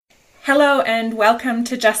Hello and welcome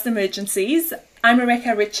to Just Emergencies. I'm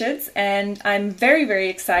Rebecca Richards and I'm very, very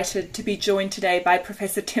excited to be joined today by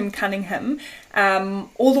Professor Tim Cunningham,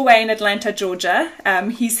 all the way in Atlanta, Georgia.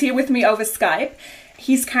 He's here with me over Skype.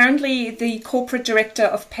 He's currently the Corporate Director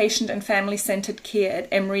of Patient and Family-Centered Care at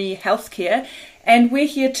Emory Healthcare, and we're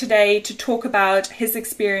here today to talk about his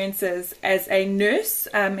experiences as a nurse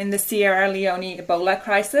in the Sierra Leone Ebola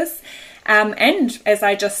crisis. And as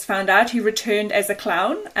I just found out, he returned as a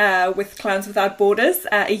clown with Clowns Without Borders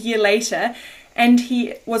a year later. And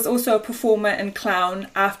he was also a performer and clown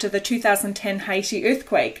after the 2010 Haiti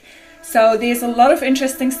earthquake. So there's a lot of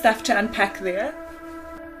interesting stuff to unpack there.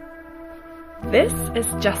 This is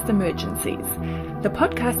Just Emergencies, the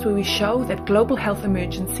podcast where we show that global health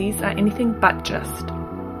emergencies are anything but just.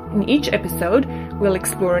 In each episode, we'll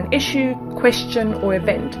explore an issue, question, or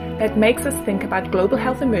event that makes us think about global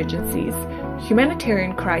health emergencies,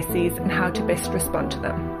 humanitarian crises, and how to best respond to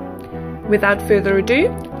them. Without further ado,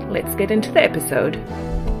 let's get into the episode.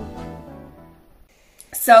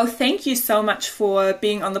 So thank you so much for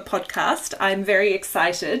being on the podcast. I'm very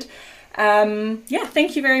excited.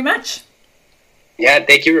 Thank you very much. Yeah,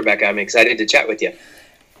 thank you, Rebecca. I'm excited to chat with you.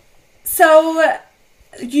 So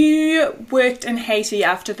you worked in Haiti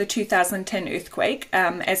after the 2010 earthquake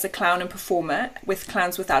as a clown and performer with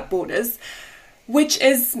Clowns Without Borders, which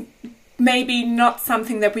is maybe not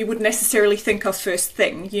something that we would necessarily think of first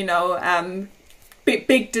thing,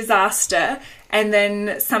 big disaster, and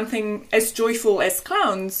then something as joyful as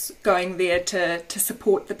clowns going there to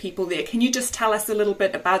support the people there. Can you just tell us a little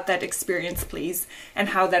bit about that experience, please, and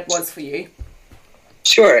how that was for you?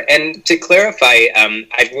 Sure. And to clarify,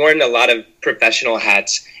 I've worn a lot of professional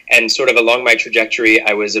hats, and sort of along my trajectory,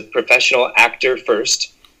 I was a professional actor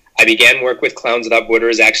first. I began work with Clowns Without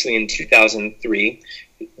Borders actually in 2003.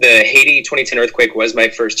 The Haiti 2010 earthquake was my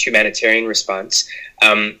first humanitarian response.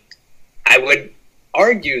 I would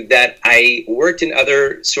argue that I worked in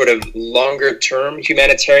other sort of longer-term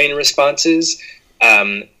humanitarian responses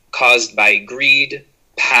caused by greed,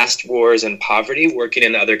 past wars, and poverty, working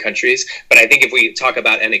in other countries. But I think if we talk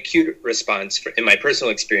about an acute response, in my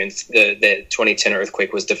personal experience, the 2010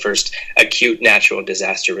 earthquake was the first acute natural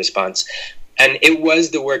disaster response. And it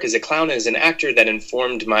was the work as a clown, as an actor, that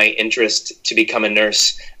informed my interest to become a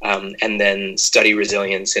nurse and then study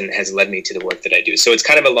resilience, and has led me to the work that I do. So it's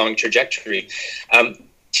kind of a long trajectory. To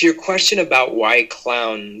your question about why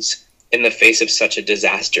clowns in the face of such a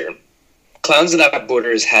disaster, Clowns Without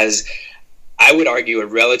Borders has, I would argue, a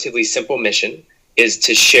relatively simple mission, is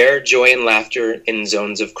to share joy and laughter in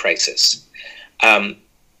zones of crisis.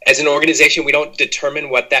 As an organization, we don't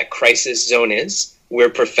determine what that crisis zone is.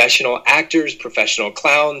 We're professional actors, professional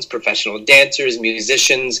clowns, professional dancers,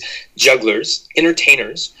 musicians, jugglers,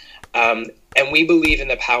 entertainers. And we believe in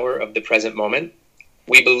the power of the present moment.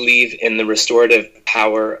 We believe in the restorative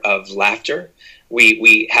power of laughter.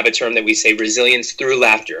 We have a term that we say resilience through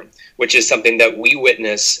laughter, which is something that we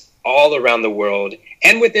witness all around the world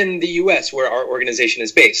and within the U.S., where our organization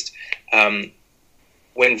is based.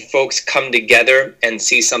 When folks come together and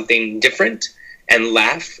see something different and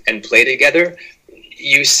laugh and play together,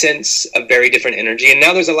 you sense a very different energy. And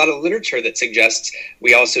now there's a lot of literature that suggests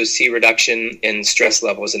we also see reduction in stress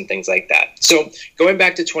levels and things like that. So going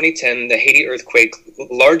back to 2010, the Haiti earthquake,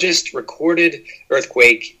 largest recorded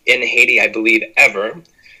earthquake in Haiti, I believe, ever.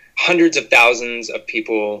 Hundreds of thousands of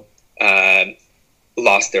people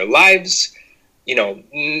lost their lives,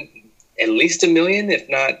 at least 1 million, if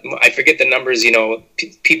not, I forget the numbers,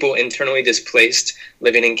 people internally displaced,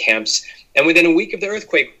 living in camps. And within a week of the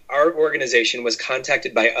earthquake, our organization was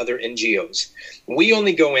contacted by other NGOs. We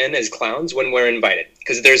only go in as clowns when we're invited,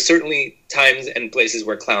 because there's certainly times and places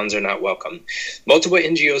where clowns are not welcome. Multiple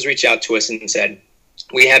NGOs reached out to us and said,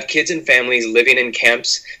 we have kids and families living in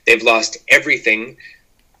camps. They've lost everything.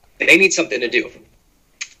 They need something to do.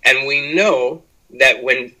 And we know that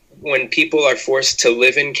when people are forced to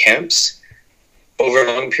live in camps over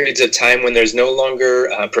long periods of time, when there's no longer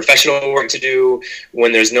professional work to do,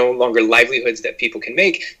 when there's no longer livelihoods that people can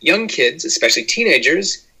make, young kids, especially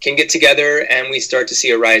teenagers, can get together, and we start to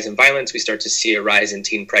see a rise in violence. We start to see a rise in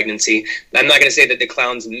teen pregnancy. I'm not going to say that the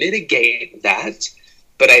clowns mitigate that,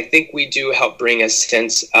 but I think we do help bring a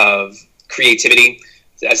sense of creativity,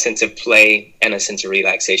 a sense of play, and a sense of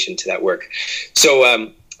relaxation to that work.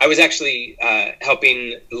 So I was actually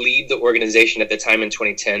helping lead the organization at the time in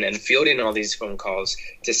 2010 and fielding all these phone calls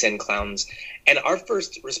to send clowns. And our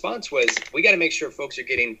first response was, we got to make sure folks are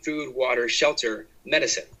getting food, water, shelter,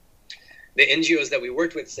 medicine. The NGOs that we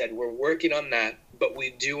worked with said, we're working on that, but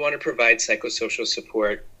we do want to provide psychosocial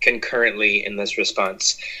support concurrently in this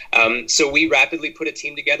response. So we rapidly put a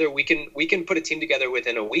team together. We can put a team together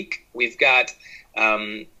within a week. We've got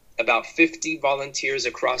about 50 volunteers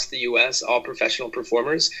across the U.S., all professional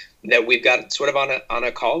performers that we've got sort of on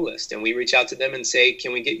a call list, and we reach out to them and say,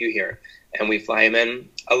 "Can we get you here?" And we fly them in.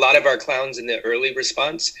 A lot of our clowns in the early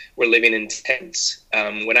response were living in tents.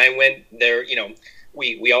 When I went there,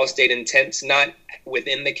 we all stayed in tents, not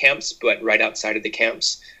within the camps, but right outside of the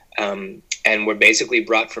camps. And we're basically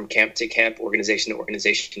brought from camp to camp, organization to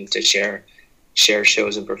organization to share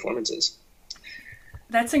shows and performances.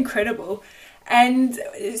 That's incredible. And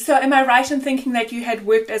so am I right in thinking that you had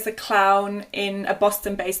worked as a clown in a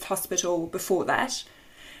Boston-based hospital before that?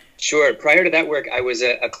 Sure. Prior to that work, I was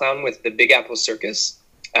a clown with the Big Apple Circus.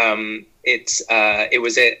 It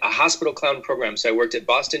was a hospital clown program. So I worked at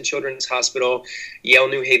Boston Children's Hospital, Yale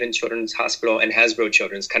New Haven Children's Hospital, and Hasbro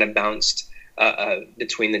Children's, kind of bounced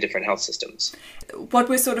between the different health systems. What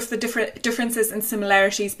were sort of the differences and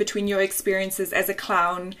similarities between your experiences as a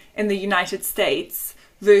clown in the United States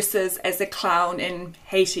versus as a clown in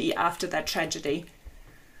Haiti after that tragedy?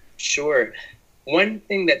 Sure. One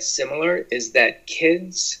thing that's similar is that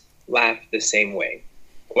kids laugh the same way.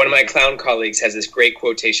 One of my clown colleagues has this great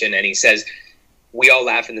quotation, and he says, "We all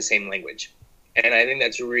laugh in the same language." And I think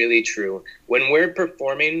that's really true. When we're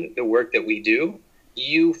performing the work that we do,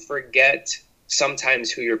 you forget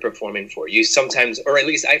sometimes who you're performing for. You sometimes, or at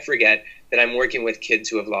least I forget, that I'm working with kids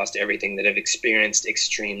who have lost everything, that have experienced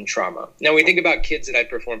extreme trauma. Now, we think about kids that I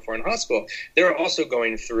perform for in hospital. They're also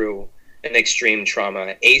going through an extreme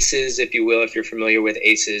trauma. ACEs, if you will, if you're familiar with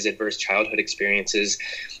ACEs, adverse childhood experiences.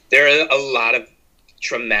 There are a lot of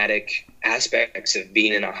traumatic aspects of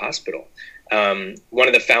being in a hospital. One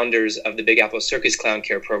of the founders of the Big Apple Circus Clown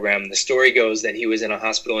Care Program, the story goes that he was in a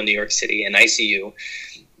hospital in New York City, an ICU,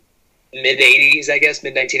 mid-80s, I guess,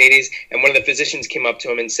 mid-1980s, and one of the physicians came up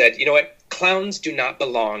to him and said, "You know what? Clowns do not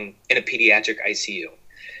belong in a pediatric ICU."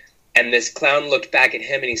 And this clown looked back at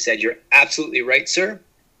him and he said, "You're absolutely right, sir,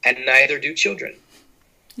 and neither do children."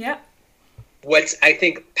 Yeah. What's, I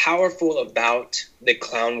think, powerful about the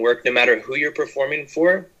clown work, no matter who you're performing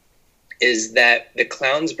for, is that the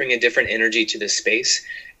clowns bring a different energy to the space,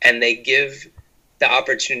 and they give the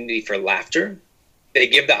opportunity for laughter. They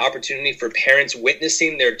give the opportunity for parents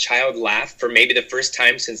witnessing their child laugh for maybe the first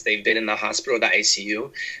time since they've been in the hospital or the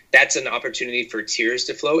ICU. That's an opportunity for tears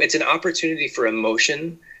to flow. It's an opportunity for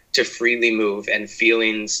emotion to freely move and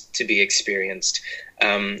feelings to be experienced.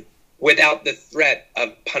 Without the threat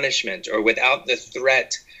of punishment or without the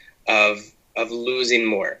threat of losing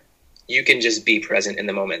more. You can just be present in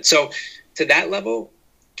the moment. So to that level,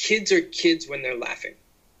 kids are kids when they're laughing.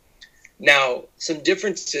 Now, some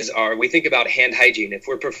differences are, we think about hand hygiene. If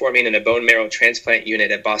we're performing in a bone marrow transplant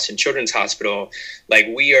unit at Boston Children's Hospital, like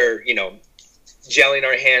we are, gelling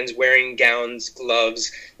our hands, wearing gowns,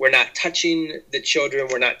 gloves. We're not touching the children.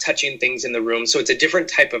 We're not touching things in the room. So it's a different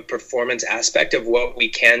type of performance aspect of what we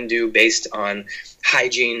can do based on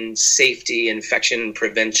hygiene, safety, infection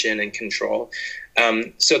prevention, and control.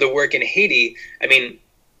 So the work in Haiti,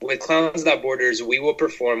 with Clowns Without Borders, we will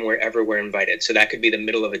perform wherever we're invited. So that could be the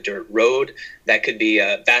middle of a dirt road. That could be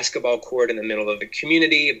a basketball court in the middle of a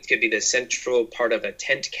community. It could be the central part of a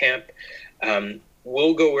tent camp.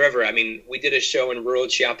 We'll go wherever. We did a show in rural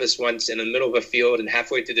Chiapas once in the middle of a field, and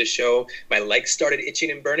halfway through the show, my legs started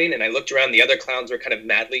itching and burning, and I looked around. The other clowns were kind of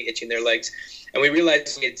madly itching their legs, and we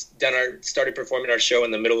realized we had started performing our show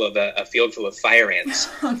in the middle of a field full of fire ants.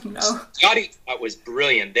 Oh, no. The audience thought was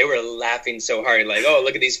brilliant. They were laughing so hard, like, "Oh,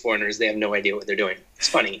 look at these foreigners. They have no idea what they're doing." It's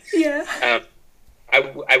funny. Yeah.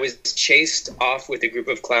 I was chased off with a group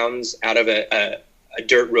of clowns out of a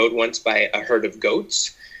dirt road once by a herd of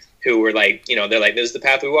goats, who were like, they're like, "This is the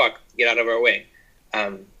path we walk. Get out of our way."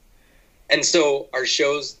 And so our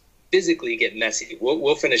shows physically get messy.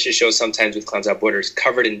 We'll finish a show sometimes with Clowns Without Borders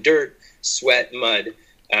covered in dirt, sweat, mud.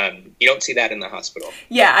 You don't see that in the hospital.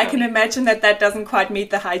 Yeah, I can imagine that doesn't quite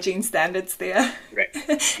meet the hygiene standards there. Right.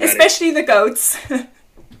 Especially the goats.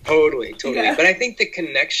 Totally. Yeah. But I think the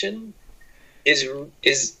connection is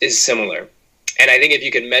similar. And I think if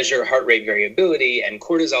you can measure heart rate variability and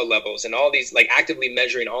cortisol levels and all these, like actively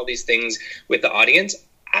measuring all these things with the audience,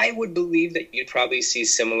 I would believe that you'd probably see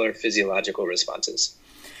similar physiological responses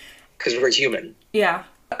because we're human. Yeah.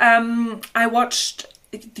 I watched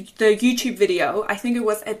the YouTube video, I think it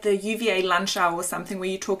was at the UVA lunch hour or something, where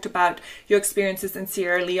you talked about your experiences in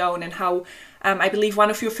Sierra Leone and how I believe one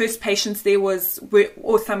of your first patients there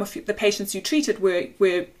or some of the patients you treated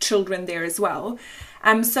were children there as well.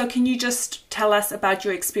 So can you just tell us about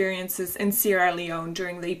your experiences in Sierra Leone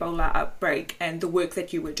during the Ebola outbreak and the work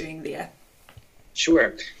that you were doing there?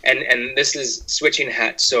 Sure. And this is switching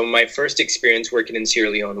hats. So my first experience working in Sierra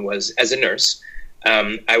Leone was as a nurse.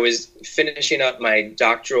 I was finishing up my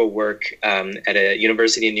doctoral work at a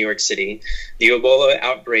university in New York City. The Ebola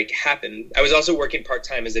outbreak happened. I was also working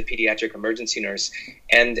part-time as a pediatric emergency nurse,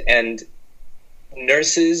 and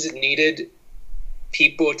nurses needed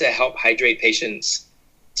people to help hydrate patients,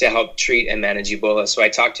 to help treat and manage Ebola. So I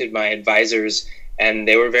talked to my advisors, and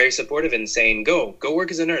they were very supportive in saying, go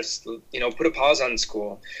work as a nurse, put a pause on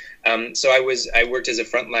school. So I worked as a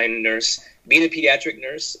frontline nurse. Being a pediatric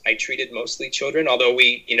nurse, I treated mostly children, although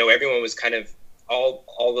everyone was kind of all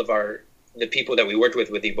of the people that we worked with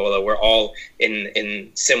Ebola were all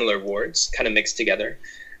in similar wards, kind of mixed together.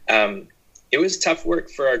 It was tough work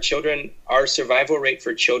for our children. Our survival rate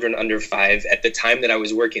for children under 5 at the time that I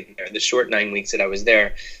was working there, the short 9 weeks that I was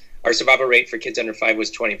there, our survival rate for kids under 5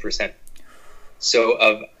 was 20%. So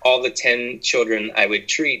of all the 10 children I would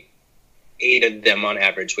treat, 8 of them on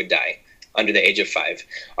average would die under the age of 5.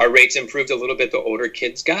 Our rates improved a little bit the older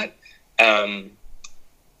kids got.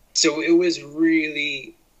 So it was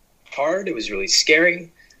really hard. It was really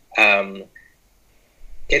scary.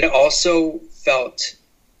 It also felt,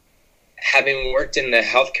 having worked in the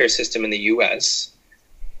healthcare system in the U.S.,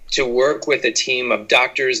 to work with a team of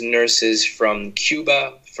doctors, nurses from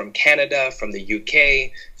Cuba, from Canada, from the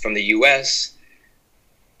UK, from the U.S.,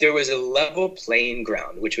 there was a level playing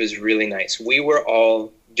ground, which was really nice. We were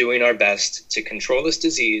all doing our best to control this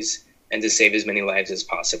disease and to save as many lives as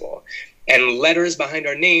possible. And letters behind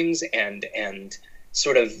our names and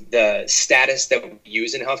sort of the status that we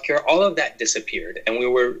use in healthcare, all of that disappeared. And we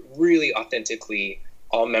were really authentically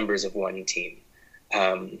all members of one team.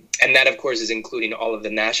 And that, of course, is including all of the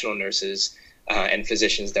national nurses and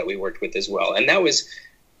physicians that we worked with as well. And that was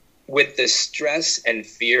with the stress and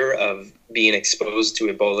fear of being exposed to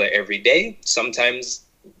Ebola every day, sometimes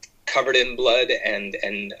covered in blood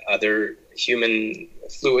and other human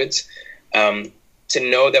fluids. To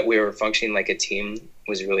know that we were functioning like a team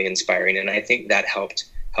was really inspiring, and I think that helped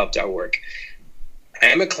our work. I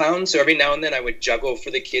am a clown, so every now and then I would juggle for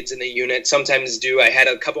the kids in the unit. Sometimes I had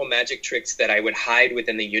a couple magic tricks that I would hide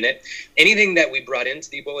within the unit. Anything that we brought into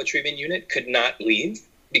the Ebola treatment unit could not leave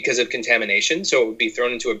because of contamination, so it would be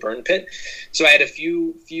thrown into a burn pit. So I had a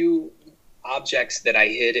few objects that I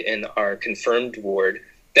hid in our confirmed ward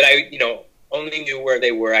that I, only knew where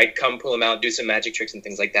they were. I'd come pull them out, do some magic tricks and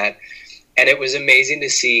things like that. And it was amazing to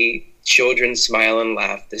see children smile and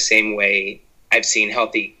laugh the same way I've seen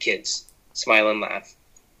healthy kids smile and laugh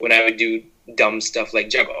when I would do dumb stuff like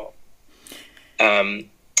juggle. And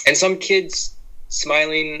some kids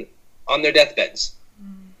smiling on their deathbeds.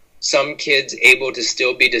 Some kids able to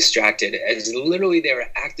still be distracted, as literally they were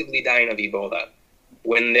actively dying of Ebola,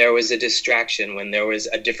 when there was a distraction, when there was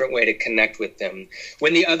a different way to connect with them.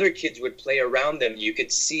 When the other kids would play around them, you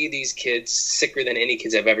could see these kids, sicker than any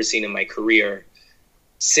kids I've ever seen in my career,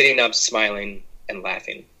 sitting up, smiling, and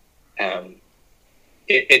laughing.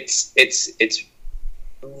 It's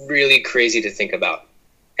really crazy to think about,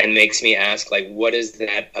 and makes me ask, what is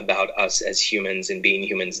that about us as humans and being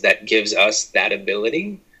humans that gives us that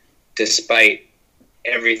ability despite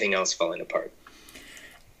everything else falling apart?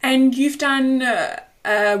 And you've done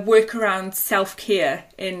work around self-care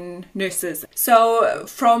in nurses. So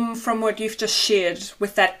from what you've just shared,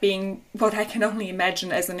 with that being what I can only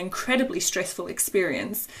imagine as an incredibly stressful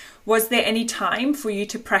experience, was there any time for you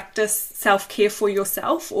to practice self-care for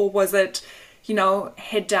yourself, or was it,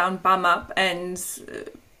 head down, bum up, and,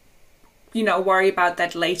 worry about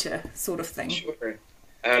that later sort of thing? Sure.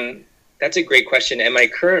 That's a great question. And my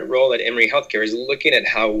current role at Emory Healthcare is looking at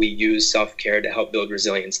how we use self-care to help build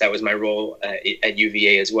resilience. That was my role at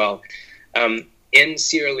UVA as well. In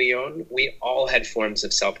Sierra Leone, we all had forms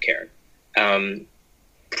of self-care,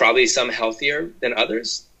 probably some healthier than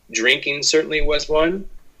others. Drinking certainly was one.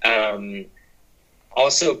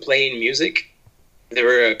 Also playing music. There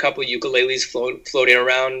were a couple ukuleles floating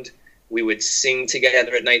around. We would sing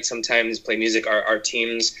together at night sometimes, play music. Our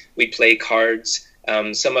teams, we'd play cards.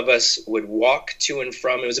 Some of us would walk to and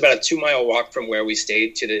from. It was about a 2-mile walk from where we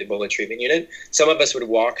stayed to the Ebola treatment unit. Some of us would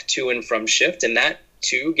walk to and from shift, and that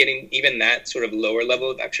too, getting even that sort of lower level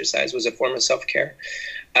of exercise was a form of self-care.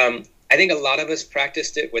 I think a lot of us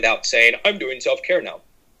practiced it without saying, I'm doing self-care now.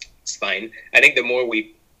 It's fine. I think the more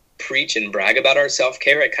we preach and brag about our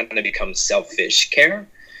self-care, it kind of becomes selfish care.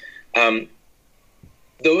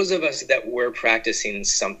 Those of us that were practicing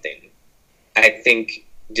something, I think,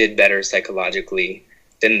 did better psychologically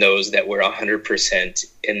than those that were 100%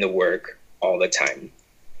 in the work all the time.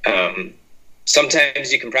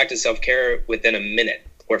 Sometimes you can practice self-care within a minute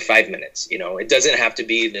or 5 minutes. It doesn't have to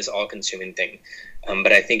be this all-consuming thing.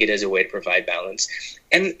 But I think it is a way to provide balance.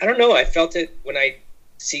 And I don't know, I felt it when I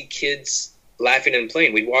see kids laughing and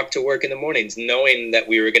playing. We'd walk to work in the mornings knowing that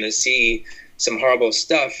we were going to see some horrible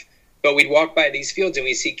stuff, but we'd walk by these fields and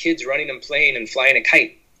we see kids running and playing and flying a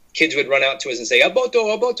kite. Kids would run out to us and say,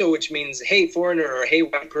 "Aboto, aboto," which means, "Hey, foreigner," or "Hey,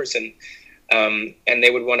 white person." And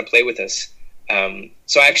they would want to play with us.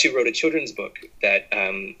 So I actually wrote a children's book that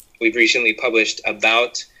we've recently published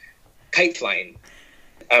about kite flying.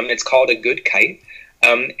 It's called A Good Kite,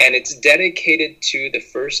 and it's dedicated to the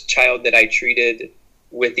first child that I treated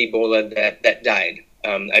with Ebola that died.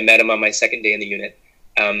 I met him on my second day in the unit.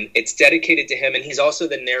 It's dedicated to him, and he's also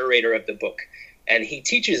the narrator of the book. And he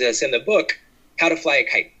teaches us in the book how to fly a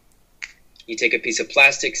kite. You take a piece of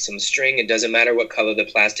plastic, some string, it doesn't matter what color the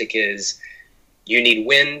plastic is. You need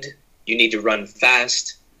wind, you need to run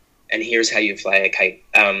fast, and here's how you fly a kite.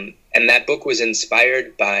 And that book was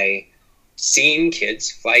inspired by seeing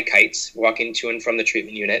kids fly kites, walking to and from the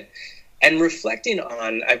treatment unit, and reflecting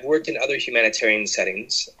on, I've worked in other humanitarian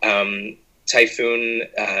settings. Typhoon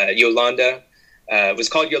Yolanda was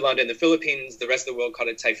called Yolanda in the Philippines. The rest of the world called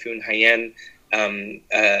it Typhoon Haiyan.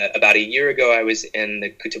 About a year ago, I was in the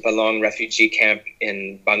Kutupalong refugee camp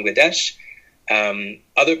in Bangladesh.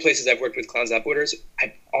 Other places I've worked with Clowns Without Borders,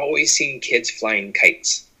 I've always seen kids flying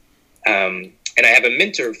kites. And I have a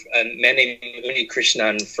mentor, a man named Uni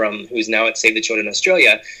Krishnan, who's now at Save the Children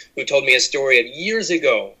Australia, who told me a story of years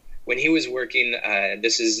ago when he was working,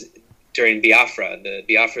 this is during Biafra, the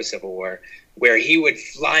Biafra Civil War, where he would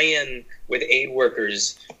fly in with aid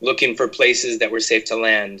workers looking for places that were safe to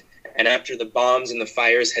land. And after the bombs and the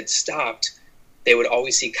fires had stopped, they would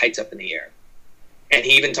always see kites up in the air. And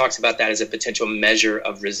he even talks about that as a potential measure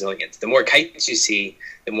of resilience. The more kites you see,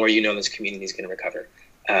 the more you know this community is going to recover.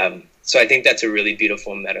 So I think that's a really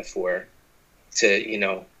beautiful metaphor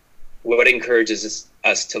to, what encourages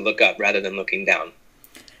us to look up rather than looking down.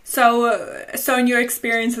 So in your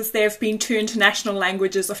experiences, there have been 2 international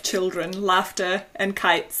languages of children, laughter and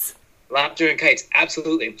kites. Laughter and kites,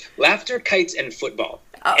 absolutely. Laughter, kites, and football.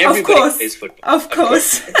 Of course. Plays football. Of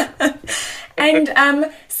course.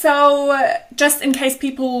 And so just in case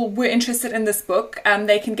people were interested in this book,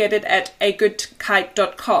 they can get it at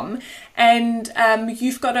agoodkite.com. And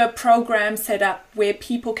you've got a program set up where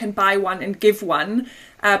people can buy one and give one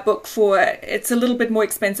book it's a little bit more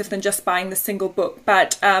expensive than just buying the single book.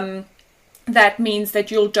 But that means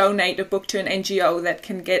that you'll donate a book to an NGO that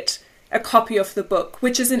can get a copy of the book,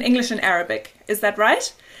 which is in English and Arabic. Is that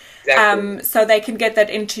right? Exactly. So they can get that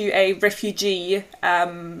into a refugee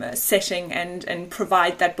setting and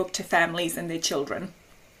provide that book to families and their children.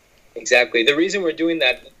 Exactly. The reason we're doing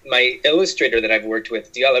that, my illustrator that I've worked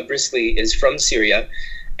with, Diala Brisley, is from Syria.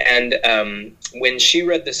 And when she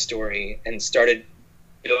read the story and started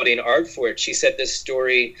building art for it, she said this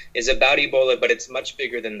story is about Ebola, but it's much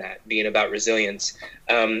bigger than that, being about resilience.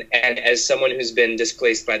 And as someone who's been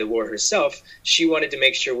displaced by the war herself, she wanted to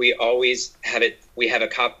make sure we always have it. We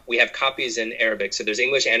have copies in Arabic, so there's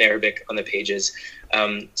English and Arabic on the pages,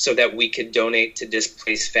 so that we could donate to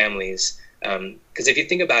displaced families. Because if you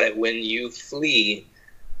think about it, when you flee,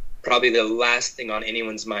 probably the last thing on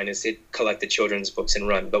anyone's mind is to collect the children's books and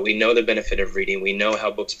run. But we know the benefit of reading. We know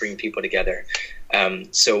how books bring people together.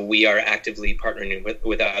 So we are actively partnering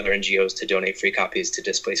with other NGOs to donate free copies to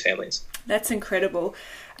displaced families. That's incredible.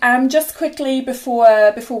 Just quickly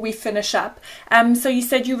before we finish up, so you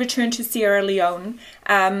said you returned to Sierra Leone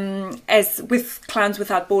as with Clowns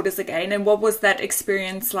Without Borders again. And what was that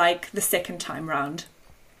experience like the second time round?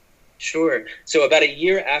 Sure. So about a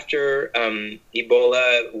year after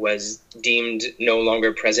Ebola was deemed no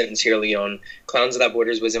longer present in Sierra Leone, Clowns Without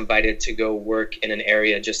Borders was invited to go work in an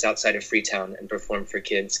area just outside of Freetown and perform for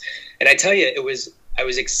kids. And I tell you, I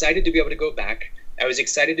was excited to be able to go back. I was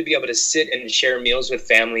excited to be able to sit and share meals with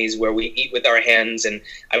families where we eat with our hands. And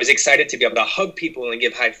I was excited to be able to hug people and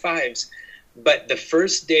give high fives. But the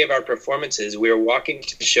first day of our performances, we were walking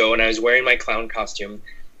to the show and I was wearing my clown costume.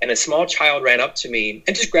 And a small child ran up to me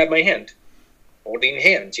and just grabbed my hand, holding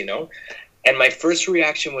hands, And my first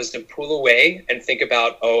reaction was to pull away and think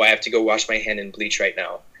about, I have to go wash my hand in bleach right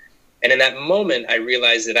now. And in that moment, I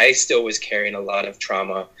realized that I still was carrying a lot of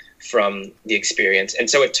trauma from the experience. And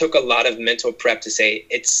so it took a lot of mental prep to say,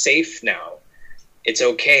 it's safe now. It's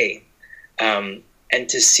okay. And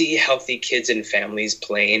to see healthy kids and families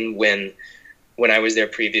playing when I was there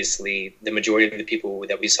previously, the majority of the people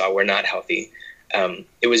that we saw were not healthy.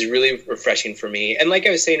 It was really refreshing for me. And like I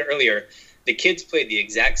was saying earlier, the kids played the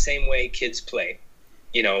exact same way kids play.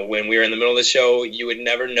 When we were in the middle of the show, you would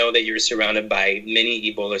never know that you were surrounded by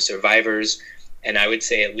many Ebola survivors And I would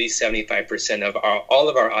say at least 75% of all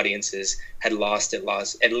of our audiences had lost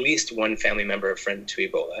at least one family member or friend to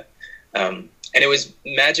Ebola. And it was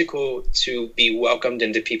magical to be welcomed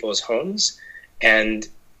into people's homes. And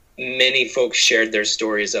many folks shared their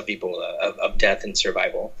stories of Ebola, of death and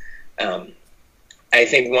survival. I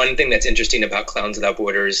think one thing that's interesting about Clowns Without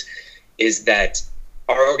Borders is that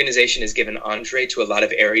our organization is given entree to a lot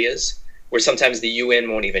of areas where sometimes the UN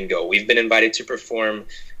won't even go. We've been invited to perform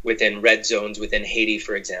within red zones within Haiti,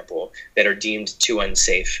 for example, that are deemed too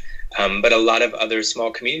unsafe. But a lot of other small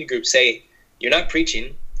community groups say, you're not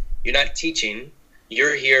preaching, you're not teaching,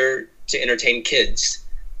 you're here to entertain kids.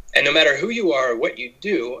 And no matter who you are or what you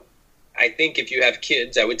do, I think if you have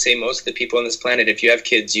kids, I would say most of the people on this planet, if you have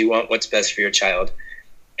kids, you want what's best for your child.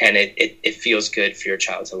 And it feels good for your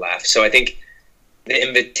child to laugh. So I think the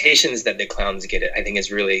invitations that the clowns get, I think,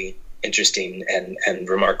 is really interesting and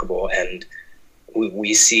remarkable. And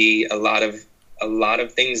we see a lot of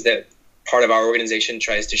things that part of our organization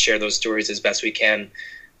tries to share those stories as best we can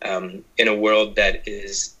in a world that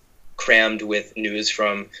is crammed with news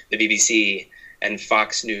from the BBC and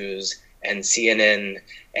Fox News and CNN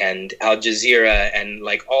and Al Jazeera and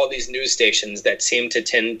like all these news stations that seem to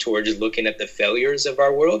tend towards looking at the failures of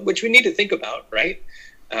our world, which we need to think about, right?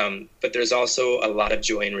 But there's also a lot of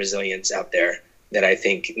joy and resilience out there that I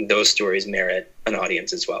think those stories merit an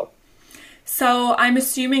audience as well. So I'm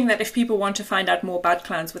assuming that if people want to find out more about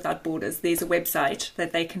Clowns Without Borders, there's a website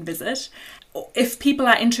that they can visit. If people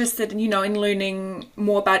are interested in learning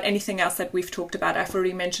more about anything else that we've talked about, I've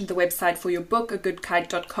already mentioned the website for your book,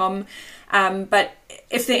 agoodkite.com. But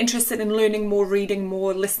if they're interested in learning more, reading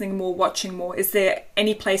more, listening more, watching more, is there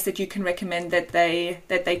any place that you can recommend that they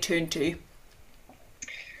turn to?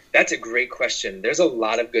 That's a great question. There's a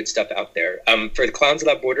lot of good stuff out there. For the Clowns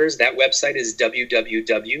Without Borders, that website is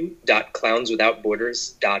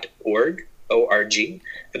www.clownswithoutborders.org. O-R-G.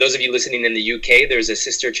 For those of you listening in the UK, there's a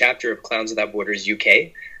sister chapter of Clowns Without Borders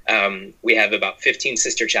UK. We have about 15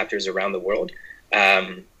 sister chapters around the world.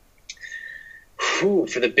 For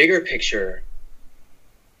the bigger picture,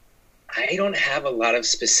 I don't have a lot of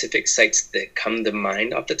specific sites that come to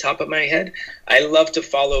mind off the top of my head. I love to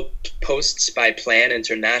follow posts by Plan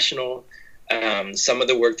International. Some of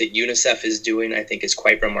the work that UNICEF is doing, I think, is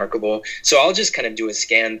quite remarkable. So I'll just kind of do a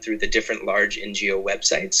scan through the different large NGO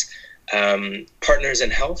websites. Partners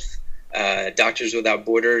in Health, Doctors Without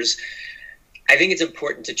Borders. I think it's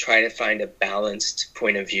important to try to find a balanced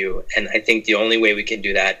point of view. And I think the only way we can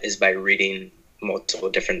do that is by reading multiple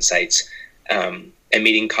different sites and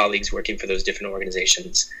meeting colleagues working for those different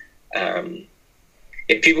organizations.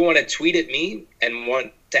 If people want to tweet at me and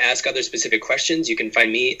want to ask other specific questions, you can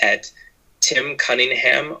find me at Tim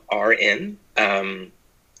Cunningham RN. And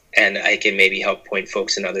I can maybe help point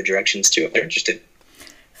folks in other directions too if they're interested.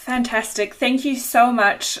 Fantastic. Thank you so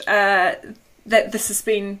much. That this has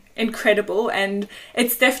been incredible, and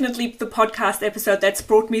it's definitely the podcast episode that's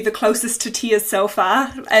brought me the closest to tears so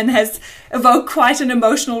far and has evoked quite an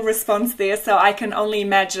emotional response there. So I can only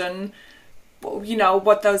imagine,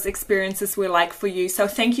 what those experiences were like for you. So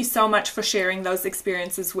thank you so much for sharing those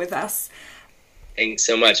experiences with us. Thanks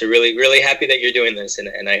so much. I'm really, really happy that you're doing this,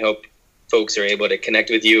 and I hope folks are able to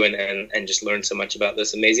connect with you and just learn so much about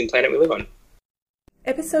this amazing planet we live on.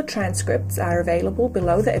 Episode transcripts are available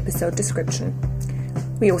below the episode description.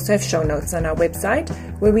 We also have show notes on our website,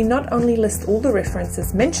 where we not only list all the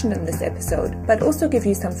references mentioned in this episode, but also give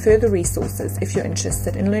you some further resources if you're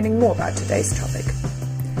interested in learning more about today's topic.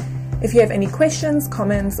 If you have any questions,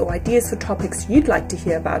 comments, or ideas for topics you'd like to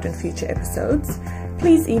hear about in future episodes,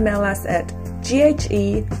 please email us at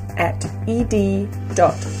ghe@ed.ac.uk.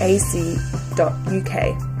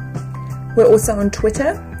 We're also on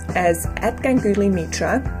Twitter as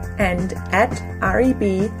 @GangulyMitra and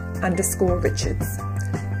 @REB_Richards.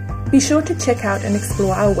 Be sure to check out and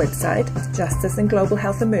explore our website, Justice in Global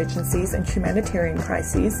Health Emergencies and Humanitarian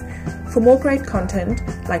Crises, for more great content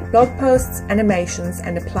like blog posts, animations,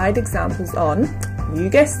 and applied examples on, you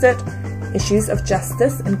guessed it, issues of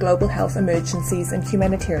justice in global health emergencies and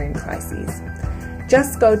humanitarian crises.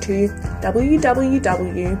 Just go to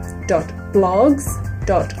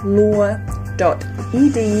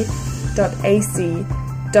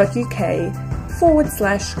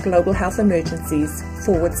www.blogs.law.ed.ac.uk/global health emergencies/.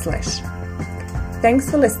 Thanks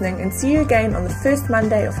for listening, and see you again on the first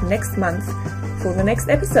Monday of next month for the next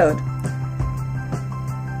episode.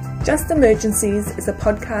 Just Emergencies is a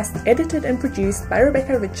podcast edited and produced by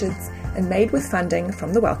Rebecca Richards and made with funding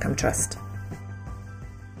from the Wellcome Trust.